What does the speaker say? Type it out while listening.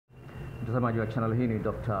Mtazamaji wa channel hii ni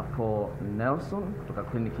Dr. Paul Nelson kutoka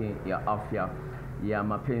kliniki ya afya ya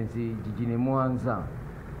mapenzi jijini Mwanza.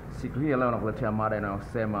 Siku hii leo nakuletea mada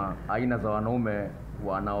inayosema aina za wanaume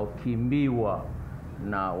wanaokimbiwa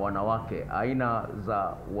na wanawake. Aina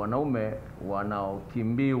za wanaume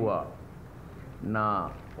wanaokimbiwa na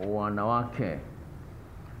wanawake.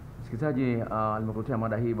 Msikilizaji, nimekuletea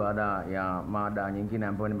mada hii baada ya mada nyingine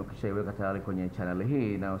ambayo nimekushaiweka tayari kwenye channel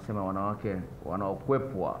hii inayosema wanawake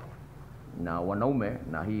wanaokwepwa na wanaume,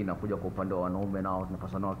 na hii inakuja kwa upande wa wanaume, nao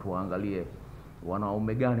tunapaswa nao tuangalie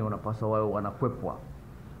wanaume gani wanapaswa wao wanakwepwa.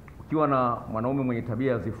 Ukiwa na mwanaume mwenye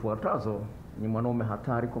tabia zifuatazo, ni mwanaume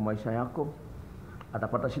hatari kwa maisha yako.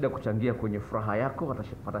 Atapata shida kuchangia kwenye furaha yako,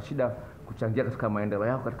 atapata shida kuchangia katika maendeleo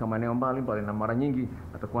yako katika maeneo mbalimbali, na mara nyingi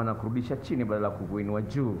atakuwa anakurudisha chini badala ya kukuinua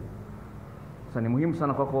juu. Sasa ni muhimu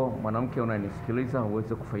sana kwako mwanamke unayenisikiliza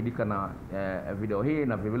uweze kufaidika na video hii,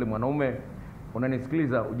 na vile vile mwanaume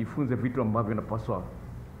unanisikiliza ujifunze vitu ambavyo unapaswa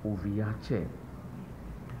uviache.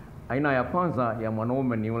 Aina ya kwanza ya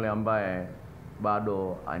mwanaume ni yule ambaye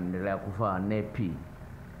bado anaendelea kuvaa nepi.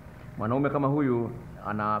 Mwanaume kama huyu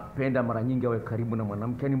anapenda mara nyingi awe karibu na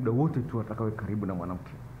mwanamke, yani muda wote tu atakawe karibu na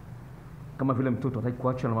mwanamke. Kama vile mtoto hataki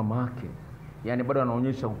kuachwa na mama yake. Yani bado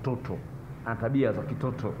anaonyesha utoto, ana tabia za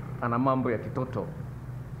kitoto, ana mambo ya kitoto.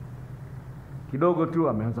 Kidogo tu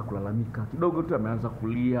ameanza kulalamika, kidogo tu ameanza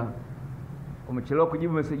kulia. Umechelewa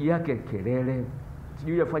kujibu message yake, kelele.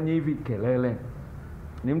 Sijui afanye hivi, kelele.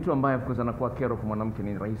 Ni mtu ambaye kwa anakuwa kero kwa mwanamke,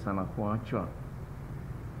 ni rahisi sana kuachwa.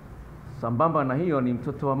 Sambamba na hiyo ni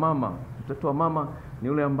mtoto wa mama. Mtoto wa mama ni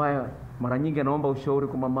yule ambaye mara nyingi anaomba ushauri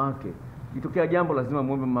kwa mama yake. Ikitokea jambo lazima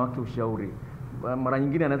muombe mama yake ushauri. Mara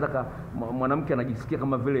nyingine anaweza mwanamke anajisikia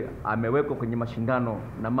kama vile amewekwa kwenye mashindano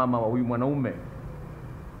na mama wa huyu mwanaume.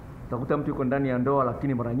 Utakuta mtu yuko ndani ya ndoa,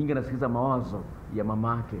 lakini mara nyingi anasikiza mawazo ya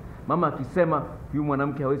mama yake. Mama akisema huyu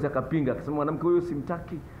mwanamke hawezi akapinga, akisema mwanamke huyu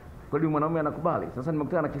simtaki, kwa hiyo mwanaume anakubali. Sasa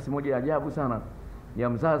nimekutana na kesi moja ya ajabu sana ya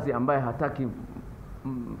mzazi ambaye hataki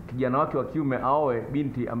kijana wake wa kiume aoe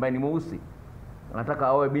binti ambaye ni mweusi. Anataka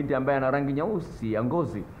aoe binti ambaye ana rangi nyeusi ya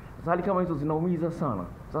ngozi. Sasa hali kama hizo zinaumiza sana.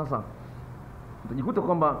 Sasa utajikuta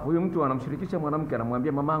kwamba huyu mtu anamshirikisha mwanamke,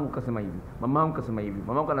 anamwambia mamangu kasema hivi, mamangu kasema hivi,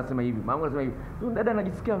 mamangu anasema hivi, mamangu anasema hivi. Huyu dada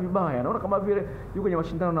anajisikia vibaya, anaona kama vile yuko kwenye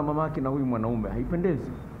mashindano na mamake na huyu mwanaume.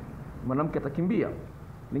 Haipendezi. Mwanamke atakimbia.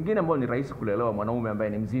 Lingine ambalo ni rahisi kulelewa, mwanaume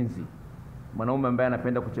ambaye ni mzinzi. Mwanaume ambaye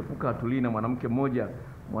anapenda kuchepuka atulii na mwanamke mmoja.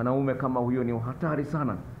 Mwanaume kama huyo ni hatari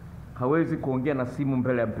sana. Hawezi kuongea na simu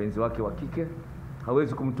mbele ya mpenzi wake wa kike.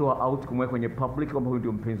 Hawezi kumtoa out kumweka kwenye public kwamba huyu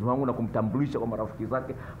ndio mpenzi wangu na kumtambulisha kwa marafiki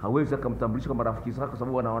zake. Hawezi akamtambulisha kwa marafiki zake kwa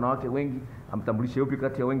sababu ana wanawake wengi. Amtambulishe yupi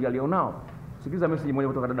kati ya wengi alionao? Sikiliza message moja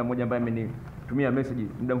kutoka dada mmoja ambaye amenitumia message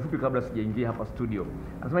muda mfupi kabla sijaingia hapa studio.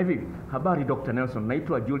 Anasema hivi: habari Dr. Nelson,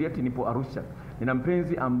 naitwa Juliet, nipo Arusha. Nina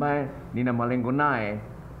mpenzi ambaye nina malengo naye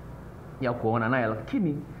ya kuona naye,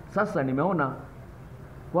 lakini sasa nimeona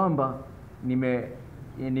kwamba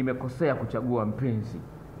nimekosea kuchagua mpenzi.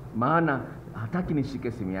 Maana hataki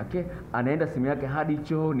nishike simu yake, anaenda simu yake hadi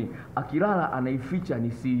chooni, akilala anaificha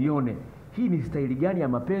nisiione. Hii ni staili gani ya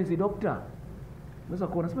mapenzi dokta? Unaweza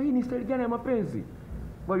kuona sema hii ni staili gani ya mapenzi?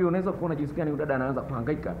 Kwa hiyo unaweza kuona jinsi gani dada anaanza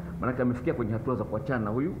kuhangaika, maana amefikia kwenye hatua za kuachana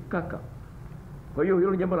na huyu kaka. Kwa hiyo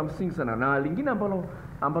hilo ni jambo la msingi sana. Na lingine ambalo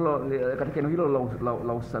katika eneo hilo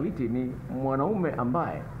la usaliti ni mwanaume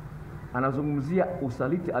ambaye anazungumzia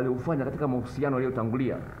usaliti aliofanya katika mahusiano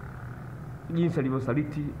yaliyotangulia. Jinsi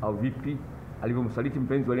alivyosaliti au vipi alivyomsaliti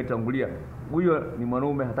mpenzi aliyetangulia. Huyo ni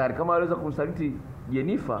mwanaume hatari. Kama anaweza kumsaliti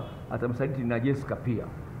Jennifer, atamsaliti na Jessica pia.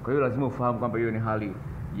 Kwa hiyo lazima ufahamu kwamba hiyo ni hali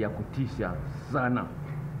ya kutisha sana.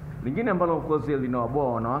 Lingine ambalo kozi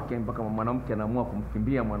linawaboa wanawake mpaka mwanamke anaamua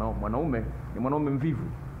kumkimbia mwanaume ni mwanaume mvivu.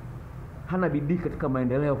 Hana bidii katika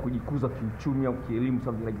maendeleo, kujikuza kiuchumi au kielimu,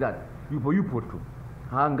 something like that. Yupo tu.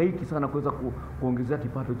 Haangaiki sana kuweza kuongezea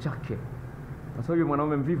kipato chake. Sasa huyo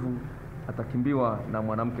mwanaume mvivu atakimbiwa na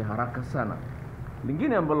mwanamke haraka sana.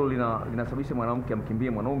 Lingine ambalo linasababisha mwanamke amkimbie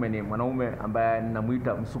mwanaume ni mwanaume ambaye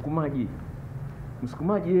ninamuita msukumaji.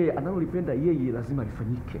 Msukumaji yeye analolipenda yeye lazima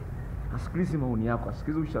lifanyike. Asikilize maoni yako,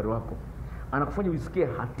 asikilize ushauri wako. Anakufanya ujisikie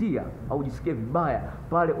hatia au ujisikie vibaya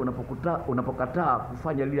pale unapokataa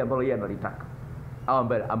kufanya lile ambalo yeye analitaka au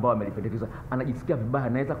ambao amelipendekeza. Anajisikia vibaya,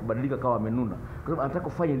 anaweza kubadilika kama amenuna, kwa sababu anataka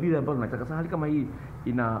kufanya lile ambalo anataka. Sasa hali kama hii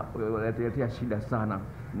inaletea shida sana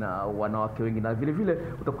na wanawake wengi. Na vile vile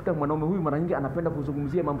utakuta mwanaume huyu mara nyingi anapenda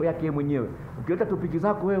kuzungumzia mambo yake yeye mwenyewe. Ukileta topiki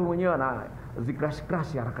zako wewe mwenyewe na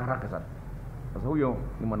zikrash haraka sana. Sasa huyo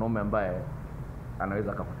ni mwanaume ambaye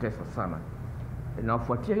anaweza akakutesa sana.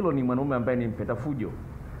 Inafuatia hilo ni mwanaume ambaye ni mpenda fujo.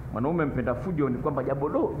 Mwanaume mpenda fujo ni kwamba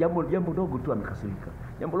jambo dogo tu amekasirika.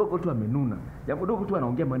 jambo dogo tu amenuna, jambo dogo tu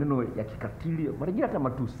anaongea maneno ya kikatili, mara nyingine hata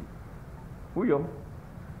matusi. Huyo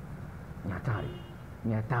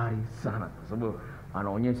ni hatari sana, kwa sababu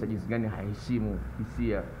anaonyesha jinsi gani haheshimu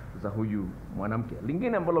hisia za huyu mwanamke.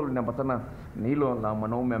 Lingine ambalo linaambatana ni hilo la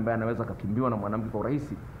mwanaume ambaye anaweza kukimbiwa na mwanamke kwa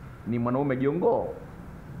urahisi ni mwanaume jongoo.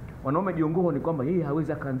 Mwanaume jongoo ni kwamba yeye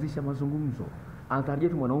hawezi akaanzisha mazungumzo. Anatarajia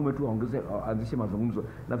tu mwanaume tu aanzishe mazungumzo,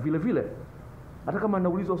 na vile vile hata kama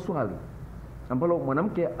anaulizwa swali ambalo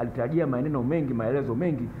mwanamke alitarajia maneno mengi, maelezo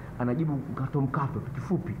mengi, anajibu mkato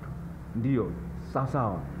kifupi tu, ndio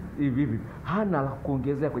sawa hivi, hana la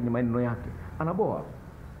kuongezea kwenye maneno yake, anaboa.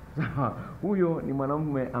 Huyo ni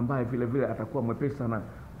mwanamume ambaye vile vile atakuwa mwepesi sana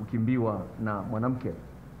kukimbiwa na mwanamke.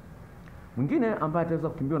 Mwingine ambaye ataweza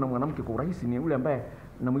kukimbiwa na mwanamke kwa urahisi ni yule ambaye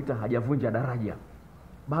namuita hajavunja daraja,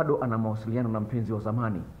 bado ana mawasiliano na mpenzi wa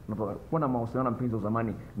zamani. Unapokuwa na mawasiliano na mpenzi wa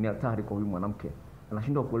zamani ni hatari kwa huyu mwanamke,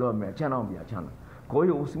 anashindwa kuelewa mmeachana au mmeachana. Kwa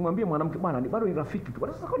hiyo usimwambie mwanamke bwana, ni bado ni rafiki tu.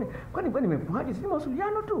 Sasa kwani nimekuaje? Si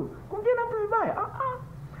mawasiliano tu, kuongea na mtu vibaya?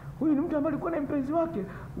 Huyu ni mtu ambaye alikuwa na mpenzi wake,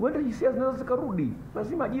 huenda hisia zinaweza zikarudi,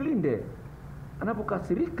 lazima ajilinde.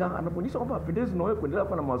 Anapokasirika, anapoonyesha kwamba hapendezi na wewe kuendelea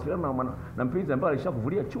kuwa na mawasiliano na mpenzi ambaye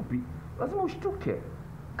alishakuvulia chupi, lazima ushtuke.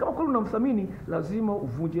 Kama kweli unamthamini, lazima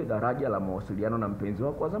uvunje daraja la mawasiliano na mpenzi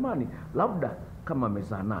wako wa zamani. Labda kama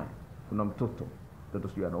amezaa naye, kuna mtoto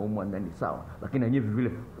sio anaumwa ndani, sawa, lakini yenyewe vile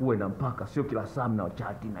kuwe na mpaka, sio kila saa na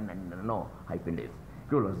chati no, haipendezi.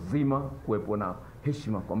 Kwa hiyo lazima kuwepo na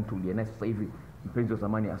heshima kwa mtu uliye naye sasa hivi. Mpenzi wa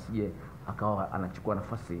zamani asije akawa anachukua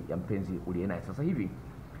nafasi ya mpenzi uliye naye sasa hivi.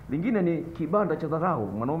 Lingine ni kibanda cha dharau.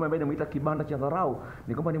 Mwanaume ambaye anamuita kibanda cha dharau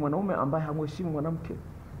ni kwamba ni mwanaume ambaye hamheshimu mwanamke.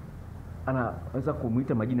 Anaweza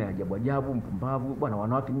kumuita majina ya ajabu, mpumbavu, bwana,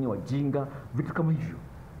 wanawake nyinyi wajinga, vitu kama hivyo.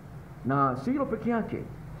 Na si hilo peke yake.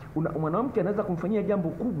 Mwanamke anaweza kumfanyia jambo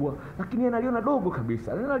kubwa lakini analiona dogo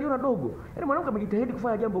kabisa. Analiona dogo. Yaani mwanamke amejitahidi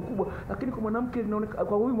kufanya jambo kubwa lakini kwa mwanamke linaonekana,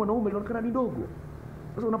 kwa huyu mwanaume linaonekana ni dogo.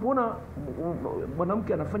 Sasa unapoona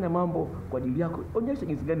mwanamke anafanya mambo kwa ajili yako, onyesha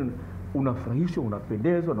jinsi gani unafurahishwa,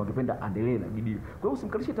 unapendezwa na ungependa aendelee na bidii. Kwa hiyo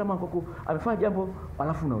usimkalishe tamaa kwa amefanya jambo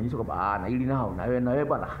alafu unaonyesha kwamba na hili nao na wewe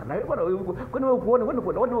bwana, kwani wewe uone,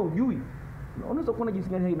 wewe hujui. Unaweza kuona jinsi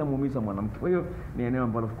gani inamuumiza mwanamke. Kwa hiyo ni eneo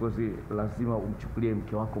ambalo of course lazima umchukulie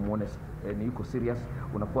mke wako, muone ni yuko serious,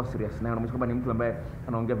 unakuwa serious naye, unamwonyesha kwamba ni mtu ambaye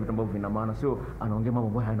anaongea vitu ambavyo vina maana, sio anaongea mambo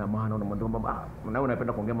ambayo hayana maana, unamwambia kwamba nawe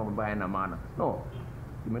unapenda kuongea mambo ambayo hayana maana. No.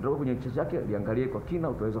 Imetoka kwenye kichwa chake, liangalie kwa kina,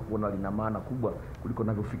 utaweza kuona lina maana kubwa kuliko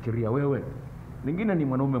unavyofikiria wewe. Lingine ni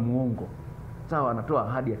mwanaume muongo. Sawa, anatoa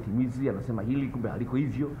ahadi atimizi, anasema hili kumbe haliko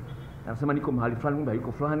hivyo. Anasema niko mahali fulani kumbe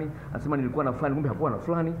haiko fulani. Anasema nilikuwa na fulani kumbe hakuwa na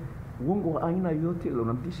fulani. Uongo wa aina yote ile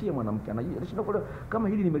unamtishia mwanamke. Anashinda kwa kama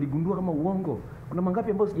hili nimeligundua kama uongo. Kuna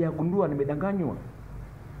mangapi ambayo sijayagundua, nimedanganywa.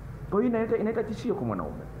 Kwa hiyo inaita tishio kwa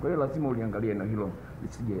mwanaume. Kwa hiyo lazima uliangalie na hilo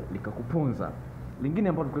lisije likakuponza. Lingine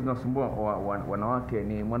ambalo tunasumbua wanawake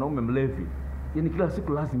ni mwanaume mlevi. Yaani kila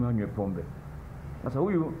siku lazima anywe pombe. Sasa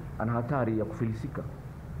huyu ana hatari ya kufilisika.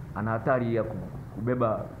 Ana hatari ya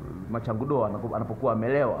kubeba machangudoa anapokuwa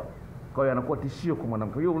amelewa. Kwa hiyo anakuwa tishio kwa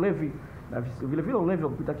mwanamke. Hiyo ulevi, na vile vile ulevi wa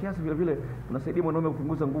kupita kiasi vile vile unasaidia mwanaume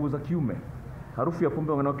kupunguza nguvu za kiume. Harufu ya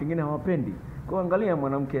pombe wanawake wengine hawapendi. Kwa hiyo angalia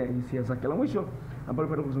mwanamke hisia zake. La mwisho ambalo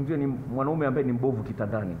tunataka kuzungumzia ni mwanaume ambaye ni mbovu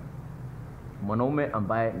kitandani. Mwanaume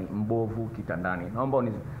ambaye ni mbovu kitandani. Naomba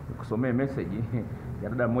nikusomee message ya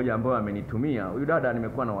dada mmoja ambaye amenitumia. Huyu dada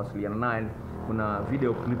nimekuwa nawasiliana naye, kuna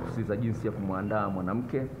video clips za jinsi ya kumwandaa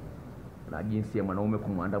mwanamke na jinsi ya mwanaume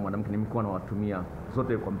kumwandaa mwanamke, nimekuwa nawatumia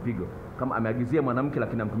zote kwa mpigo. Kama ameagizia mwanamke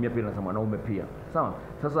lakini amtumia pia na za mwanaume pia. Sawa?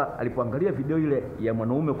 Sasa alipoangalia video ile ya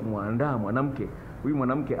mwanaume kumwandaa mwanamke, huyu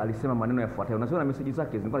mwanamke alisema maneno yafuatayo. Unaziona message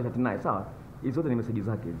zake, nilikuwa na chat naye, sawa? Hizo zote ni message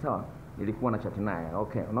zake, sawa? Nilikuwa na chat naye.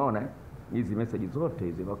 Okay, unaona hizi message zote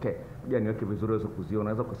hizi. Okay, ngoja niweke vizuri uweze kuziona.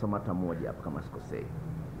 Unaweza kusoma hata moja hapa kama sikosei.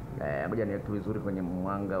 Ngoja niweke vizuri kwenye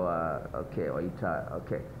mwanga wa waita.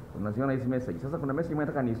 Okay. Unaziona hizi message. Sasa kuna message moja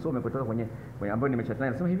nataka nisome kutoka kwenye ambayo nimechat naye.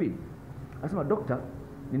 Anasema hivi. Anasema, "Dokta,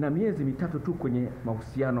 nina miezi mitatu tu kwenye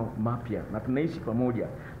mahusiano mapya na tunaishi pamoja.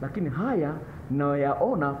 Lakini haya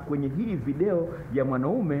ninayoyaona kwenye hii video ya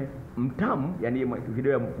mwanaume mtamu, yani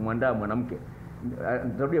video ya kumwandaa mwanamke."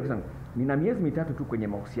 Nitarudia kusema, "Nina miezi mitatu tu kwenye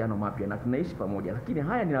mahusiano mapya na tunaishi pamoja. Lakini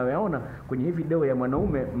haya ninayoyaona kwenye hii video ya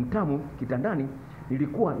mwanaume mtamu kitandani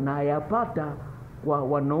nilikuwa nayapata kwa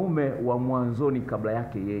wanaume wa mwanzoni kabla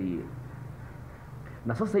yake yeye.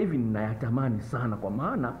 Na sasa hivi ninayatamani sana kwa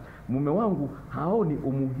maana mume wangu haoni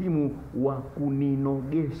umuhimu wa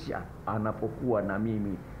kuninogesha anapokuwa na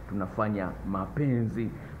mimi tunafanya mapenzi.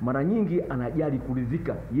 Mara nyingi anajali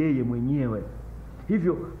kuridhika yeye mwenyewe.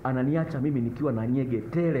 Hivyo ananiacha mimi nikiwa na nyege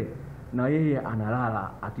tele. na yeye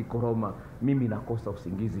analala akikoroma, mimi nakosa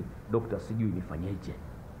usingizi, dokta, sijui nifanyeje.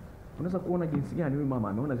 Unaweza kuona jinsi gani huyu mama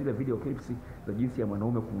ameona zile video clips za jinsi ya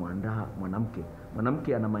mwanaume kumwandaa mwanamke.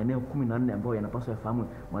 Mwanamke ana maeneo 14 ambayo yanapaswa yafahamu,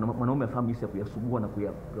 mwanaume afahamu jinsi ya kuyasugua na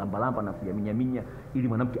kuyalambalamba na kuyaminyaminya ili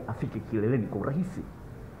mwanamke afike kileleni kwa urahisi.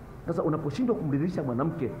 Sasa unaposhindwa kumridhisha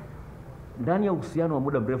mwanamke ndani ya uhusiano wa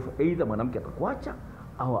muda mrefu, aidha mwanamke atakuacha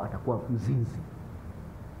au atakuwa mzinzi.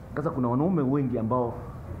 Sasa kuna wanaume wengi ambao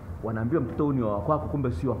wanaambiwa mtoto huyu ni wa kwako,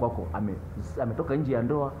 kumbe sio wa kwako. Ametoka nje ya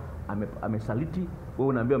ndoa, amesaliti, wewe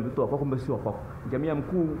unaambiwa mtoto wa kwako, kumbe sio wa kwako. Jamii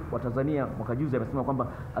mkuu wa Tanzania mwaka juzi amesema kwamba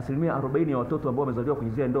 40% ya watoto ambao wamezaliwa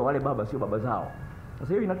kwenye zile ndoa, wale baba sio baba zao. Sasa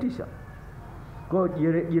hiyo inatisha. Kwa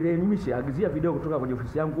hiyo jielimishe, agizia video kutoka kwenye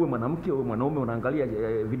ofisi yangu, wewe mwanamke, wewe mwanaume unaangalia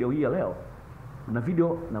video hii ya leo. Na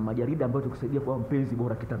video na majarida ambayo tukusaidia kuwa mpenzi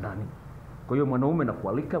bora kitandani. Kwa hiyo mwanaume na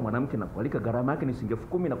kualika, mwanamke na kualika, gharama yake ni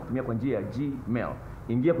 $10,000 na kutumia kwa njia ya Gmail.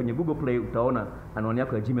 Ingia kwenye Google Play utaona anwani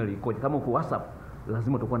yako ya Gmail ikoje. Kama uko WhatsApp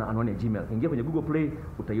lazima utakuwa na anwani ya Gmail. Ingia kwenye Google Play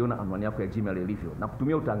utaiona anwani yako ya Gmail ilivyo. Na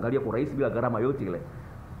kutumia utaangalia kwa urahisi bila gharama yote ile.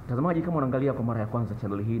 Mtazamaji, kama unaangalia kwa mara ya kwanza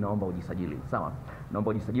channel hii, naomba ujisajili. Sawa?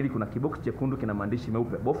 Naomba ujisajili, kuna kibox chekundu kina maandishi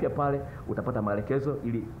meupe. Bofya pale utapata maelekezo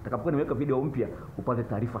ili utakapokuwa nimeweka video mpya upate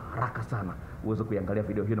taarifa haraka sana. Uweze kuangalia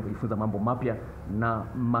video hiyo na kujifunza mambo mapya na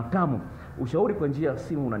matamu. Ushauri kwa njia ya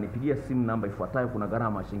simu, unanipigia simu namba ifuatayo, kuna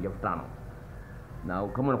gharama shilingi 5,000. Na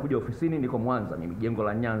kama unakuja ofisini, niko Mwanza, mimi jengo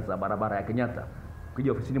la Nyanza, barabara ya Kenyatta.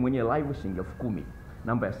 Ukija ofisini mwenyewe live shilingi 10,000.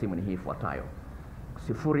 Namba ya simu ni hii ifuatayo: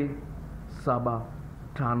 0754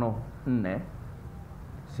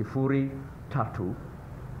 03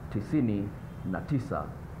 99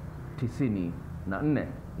 94.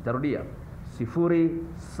 Itarudia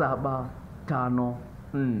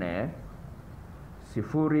 0754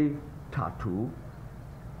 03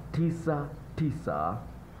 99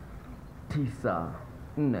 94.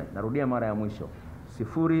 Narudia mara ya mwisho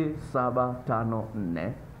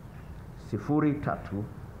 0754 03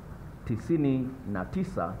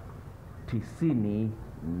 99 94.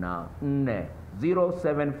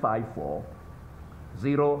 0754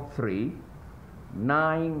 03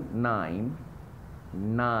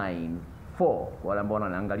 9994. Wale ambao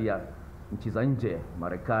wanaangalia nchi za nje,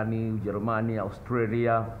 Marekani, Ujerumani,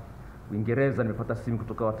 Australia, Uingereza, nimepata simu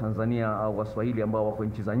kutoka wa Tanzania au Waswahili ambao wako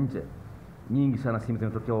nchi za nje. Nyingi sana simu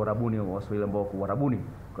zinatokea Uarabuni, Waswahili ambao wako Uarabuni.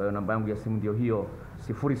 Kwa hiyo namba yangu ya simu ndio hiyo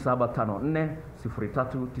 0754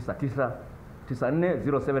 0399 94.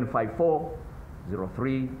 0754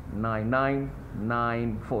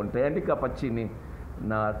 039994. Nitaandika hapa chini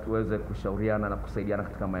na tuweze kushauriana na kusaidiana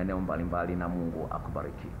katika maeneo mbalimbali, na Mungu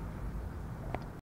akubariki.